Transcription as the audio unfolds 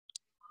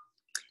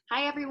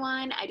Hi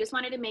everyone, I just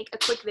wanted to make a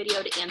quick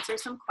video to answer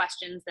some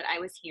questions that I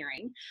was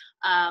hearing.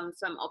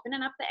 So I'm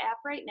opening up the app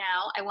right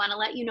now. I want to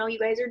let you know you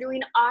guys are doing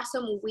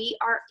awesome. We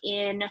are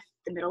in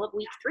the middle of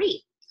week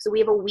 3. So we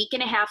have a week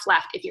and a half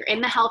left. If you're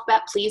in the Health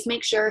Bet, please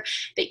make sure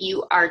that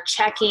you are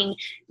checking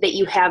that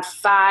you have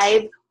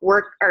 5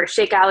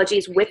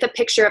 Shakeologies with a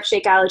picture of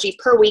Shakeology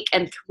per week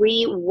and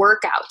 3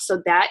 workouts. So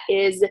that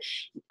is,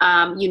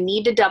 you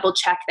need to double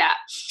check that.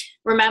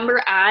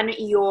 Remember, on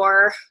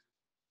your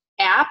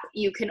app,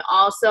 you can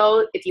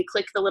also, if you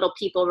click the little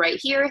people right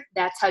here,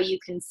 that's how you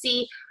can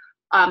see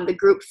the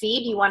group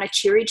feed. You want to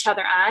cheer each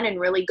other on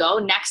and really go.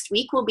 Next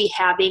week, we'll be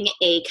having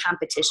a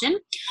competition.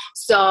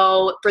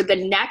 So for the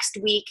next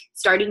week,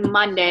 starting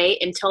Monday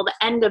until the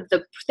end of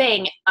the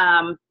thing,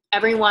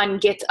 everyone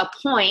gets a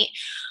point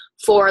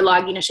for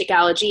logging a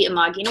Shakeology and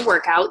logging a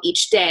workout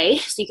each day.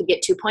 So you could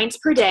get 2 points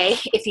per day.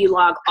 If you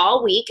log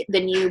all week,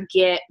 then you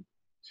get,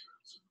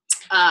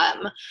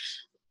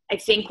 I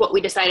think what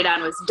we decided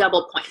on was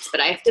double points, but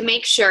I have to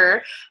make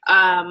sure,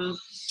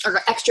 or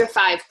extra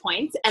 5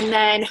 points. And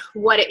then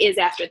what it is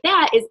after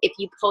that is if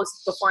you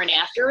post before and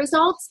after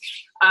results,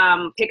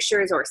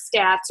 pictures or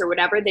stats or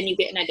whatever, then you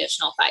get an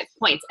additional 5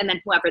 points. And then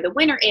whoever the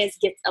winner is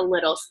gets a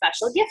little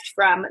special gift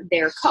from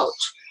their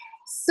coach.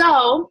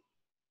 So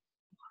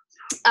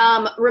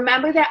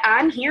remember that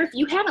on here, if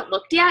you haven't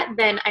looked yet,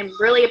 then I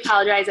really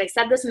apologize. I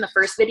said this in the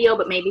first video,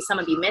 but maybe some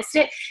of you missed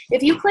it.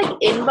 If you click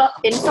info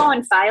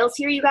and files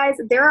here, you guys,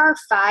 there are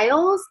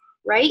files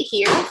right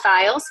here,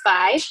 files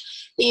 5,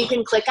 that you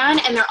can click on,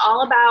 and they're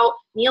all about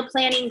meal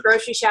planning,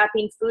 grocery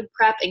shopping, food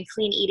prep, and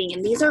clean eating.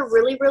 And these are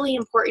really, really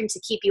important to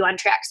keep you on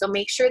track. So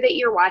make sure that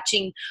you're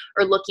watching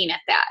or looking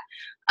at that.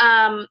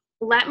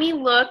 Let me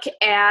look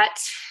at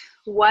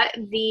what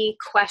the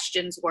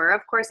questions were.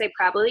 Of course, I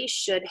probably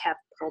should have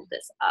pulled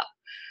this up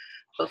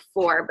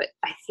before, but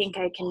I think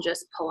I can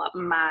just pull up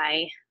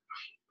my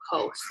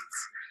posts.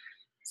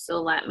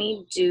 So let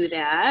me do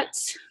that.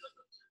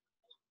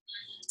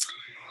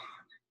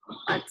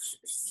 Let's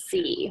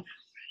see.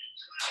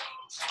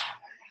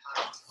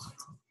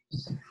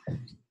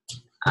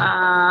 Okay,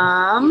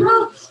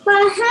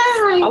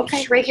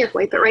 right here.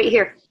 Wipe it right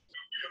here.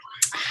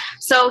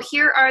 So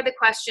here are the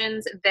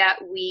questions that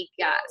we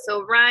got.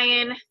 So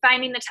Ryan,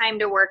 finding the time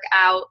to work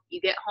out. You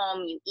get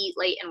home, you eat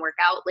late and work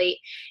out late,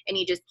 and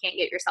you just can't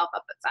get yourself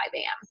up at 5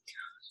 a.m.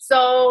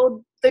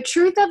 So the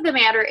truth of the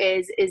matter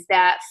is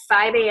that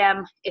 5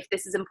 a.m., if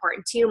this is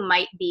important to you,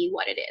 might be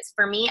what it is.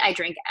 For me, I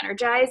drink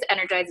Energize.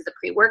 Energize is a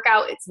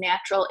pre-workout. It's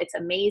natural. It's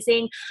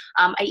amazing.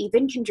 I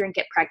even can drink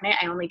it pregnant.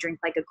 I only drink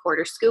like a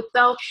 1/4 scoop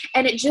though.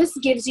 And it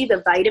just gives you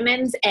the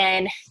vitamins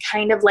and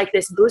kind of like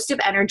this boost of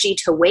energy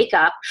to wake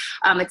up.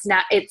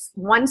 It's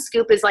 1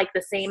 scoop is like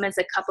the same as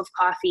a cup of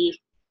coffee,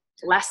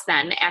 less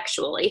than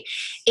actually,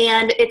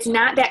 and it's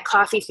not that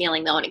coffee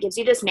feeling though, and it gives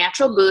you this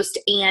natural boost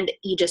and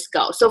you just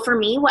go. So for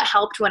me, what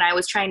helped when I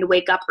was trying to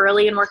wake up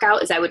early and work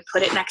out is I would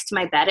put it next to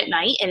my bed at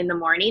night, and in the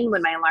morning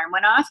when my alarm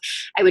went off,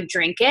 I would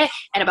drink it,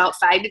 and about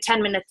 5 to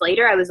 10 minutes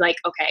later I was like,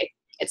 okay,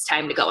 it's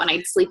time to go, and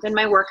I'd sleep in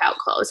my workout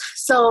clothes.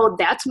 So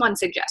that's one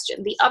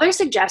suggestion. The other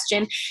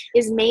suggestion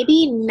is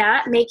maybe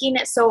not making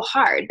it so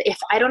hard. If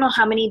I don't know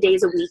how many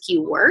days a week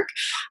you work,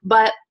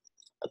 but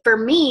for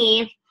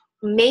me,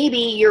 maybe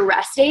your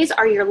rest days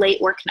are your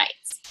late work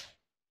nights,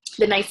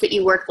 the nights that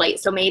you work late.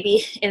 So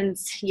maybe in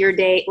your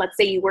day, let's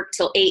say you work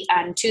till 8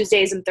 on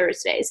Tuesdays and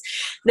Thursdays,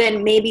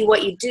 then maybe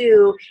what you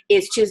do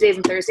is Tuesdays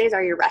and Thursdays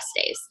are your rest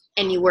days,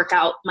 and you work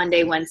out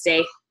Monday,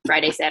 Wednesday,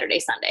 Friday,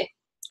 Saturday, Sunday.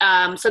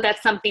 So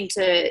that's something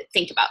to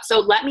think about. So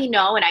let me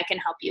know and I can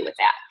help you with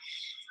that.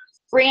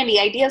 Brandy,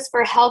 ideas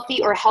for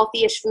healthy or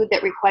healthy-ish food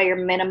that require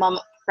minimum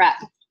prep.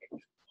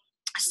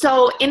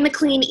 So in the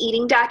clean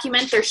eating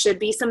document, there should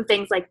be some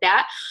things like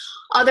that.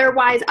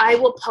 Otherwise, I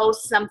will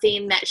post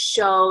something that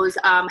shows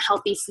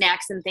healthy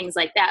snacks and things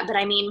like that. But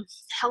I mean,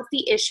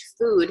 healthy-ish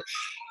food.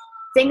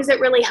 Things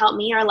that really help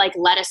me are like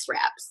lettuce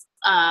wraps.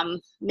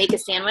 Make a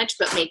sandwich,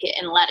 but make it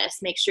in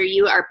lettuce. Make sure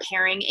you are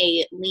pairing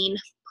a lean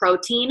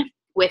protein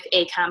with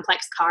a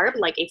complex carb,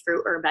 like a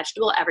fruit or a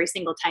vegetable, every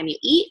single time you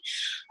eat.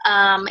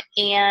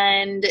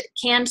 And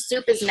canned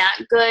soup is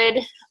not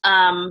good.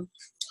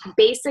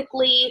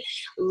 Basically,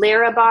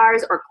 Lara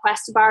bars or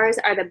Quest bars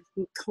are the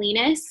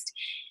cleanest.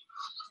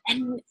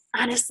 And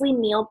honestly,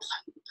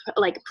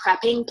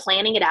 prepping,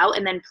 planning it out,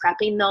 and then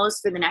prepping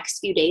those for the next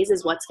few days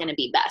is what's going to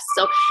be best.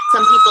 So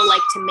some people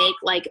like to make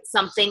like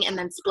something and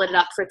then split it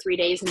up for 3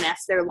 days, and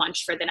that's their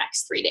lunch for the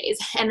next 3 days.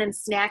 And then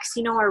snacks,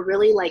 are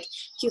really like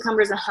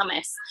cucumbers and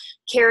hummus,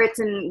 carrots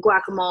and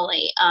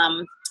guacamole,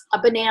 a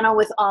banana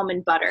with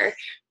almond butter,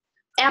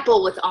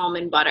 apple with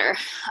almond butter,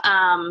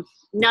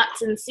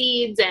 nuts and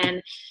seeds,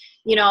 and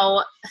you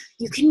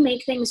can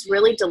make things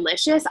really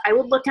delicious. I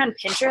would look on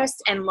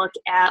Pinterest and look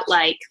at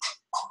like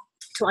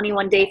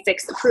 21 Day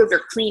Fix Approved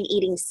or clean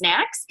eating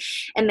snacks,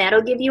 and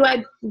that'll give you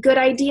a good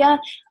idea.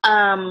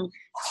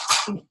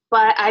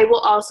 But I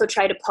will also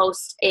try to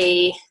post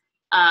a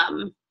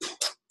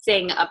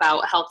thing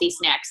about healthy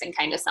snacks and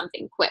kind of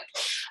something quick.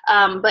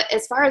 But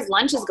as far as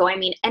lunches go, I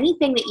mean,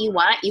 anything that you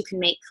want, you can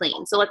make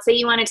clean. So let's say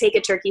you want to take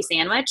a turkey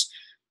sandwich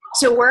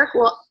to work.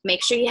 Well,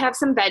 make sure you have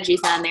some veggies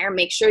on there.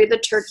 Make sure the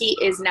turkey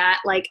is not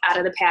like out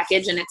of the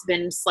package and it's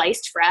been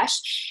sliced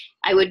fresh.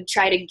 I would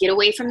try to get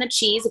away from the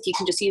cheese. If you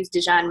can just use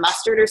Dijon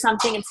mustard or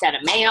something instead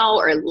of mayo,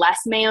 or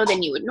less mayo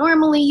than you would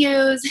normally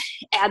use.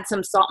 Add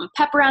some salt and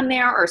pepper on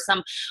there, or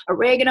some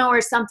oregano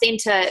or something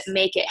to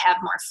make it have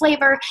more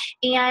flavor.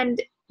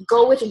 And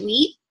go with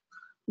wheat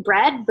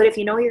bread. But if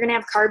you know you're going to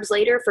have carbs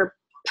later for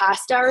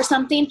pasta or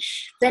something,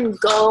 then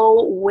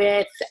go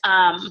with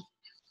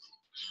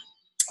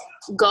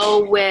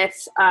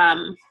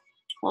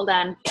hold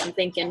on, I'm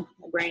thinking,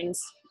 my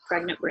brain's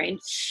pregnant brain.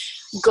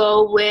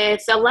 Go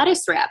with a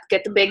lettuce wrap.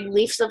 Get the big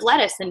leaves of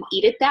lettuce and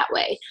eat it that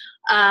way.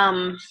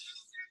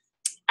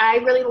 I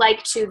really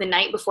like to, the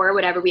night before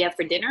whatever we have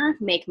for dinner,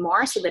 make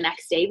more so the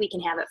next day we can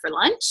have it for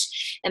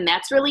lunch. And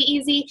that's really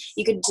easy.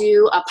 You could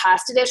do a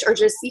pasta dish, or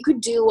just, you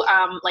could do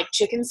like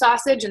chicken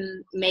sausage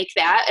and make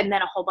that, and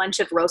then a whole bunch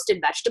of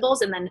roasted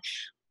vegetables, and then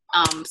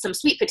some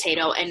sweet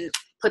potato, and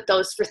put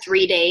those for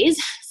 3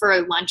 days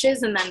for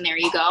lunches, and then there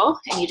you go,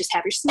 and you just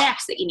have your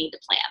snacks that you need to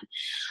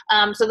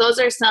plan. So those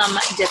are some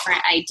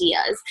different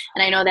ideas,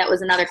 and I know that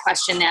was another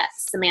question that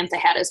Samantha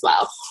had as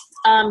well.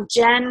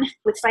 Jen,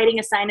 with fighting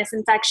a sinus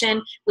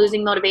infection,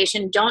 losing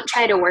motivation, don't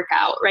try to work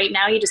out. Right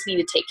now, you just need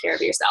to take care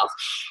of yourself.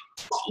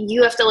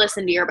 You have to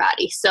listen to your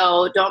body.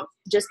 So don't,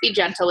 just be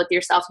gentle with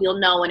yourself. You'll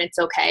know when it's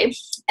okay.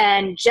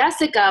 And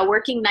Jessica,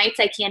 working nights,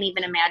 I can't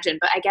even imagine.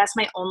 But I guess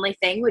my only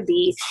thing would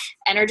be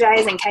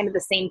energize, and kind of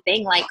the same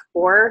thing, like,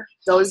 or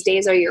those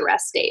days are your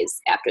rest days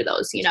after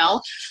those, you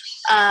know?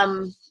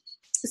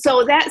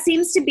 So that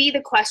seems to be the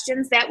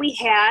questions that we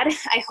had.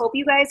 I hope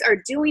you guys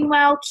are doing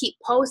well. Keep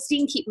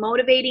posting, keep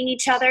motivating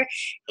each other,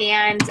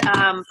 and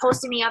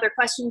post any other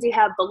questions you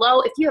have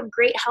below. If you have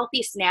great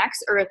healthy snacks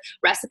or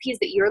recipes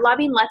that you're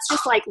loving, let's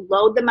just like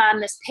load them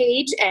on this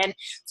page, and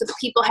so that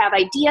people have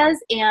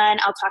ideas, and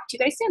I'll talk to you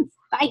guys soon.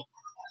 Bye.